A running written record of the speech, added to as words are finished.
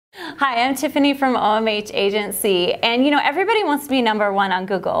Hi, I'm Tiffany from OMH Agency, and everybody wants to be number one on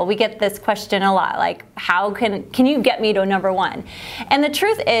Google. We get this question a lot, like how can you get me to number one? And the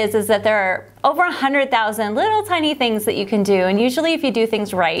truth is that there are over 100,000 little tiny things that you can do, and usually if you do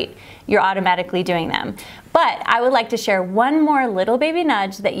things right, you're automatically doing them. But I would like to share one more little baby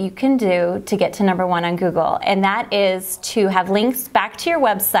nudge that you can do to get to number one on Google, and that is to have links back to your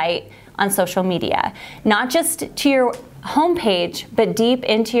website on social media. Not just to your homepage, but deep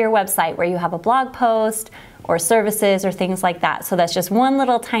into your website where you have a blog post or services or things like that. So that's just one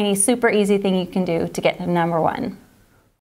little tiny super easy thing you can do to get to number one.